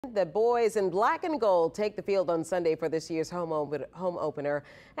The boys in black and gold take the field on Sunday for this year's home opener,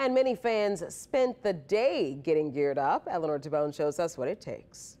 and many fans spent the day getting geared up. Eleanor Tabone shows us what it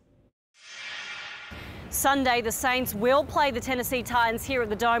takes. Sunday, the Saints will play the Tennessee Titans here at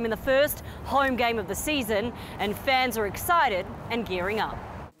the Dome in the first home game of the season, and fans are excited and gearing up.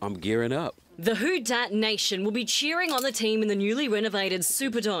 I'm gearing up. The Who Dat Nation will be cheering on the team in the newly renovated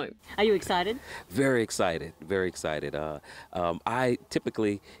Superdome. Are you excited? Very excited, very excited. I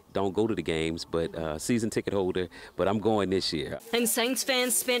typically don't go to the games, but season ticket holder, but I'm going this year. And Saints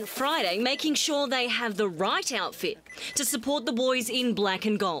fans spent Friday making sure they have the right outfit to support the boys in black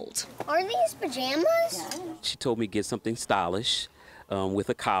and gold. Are these pajamas? She told me get something stylish. With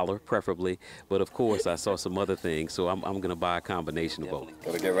a collar, preferably. But of course, I saw some other things, so I'm going to buy a combination of both.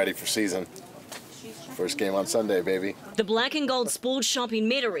 Gotta get ready for season. First game on Sunday, baby. The black and gold sports shop in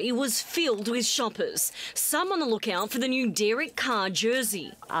Metairie was filled with shoppers, some on the lookout for the new Derek Carr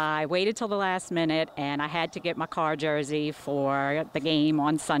jersey. I waited till the last minute and I had to get my Carr jersey for the game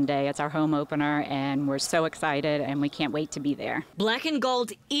on Sunday. It's our home opener and we're so excited and we can't wait to be there. Black and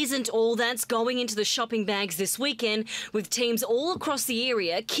gold isn't all that's going into the shopping bags this weekend, with teams all across the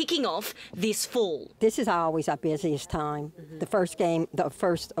area kicking off this fall. This is always our busiest time. The first game, the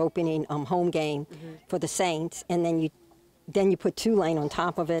first opening home game for the Saints, and then you put Tulane on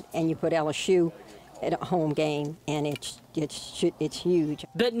top of it, and you put LSU at a home game, and it's huge.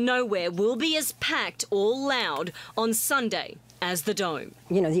 But nowhere will be as packed or loud on Sunday as the Dome.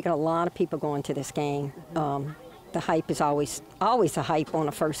 You know, you got a lot of people going to this game. The hype is always a hype on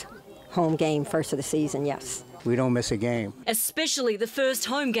a first home game, first of the season. Yes. We don't miss a game. Especially the first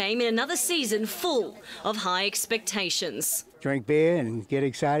home game in another season full of high expectations. Drink beer and get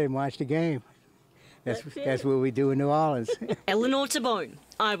excited and watch the game. That's what we do in New Orleans. Eleanor Tabone,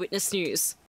 Eyewitness News.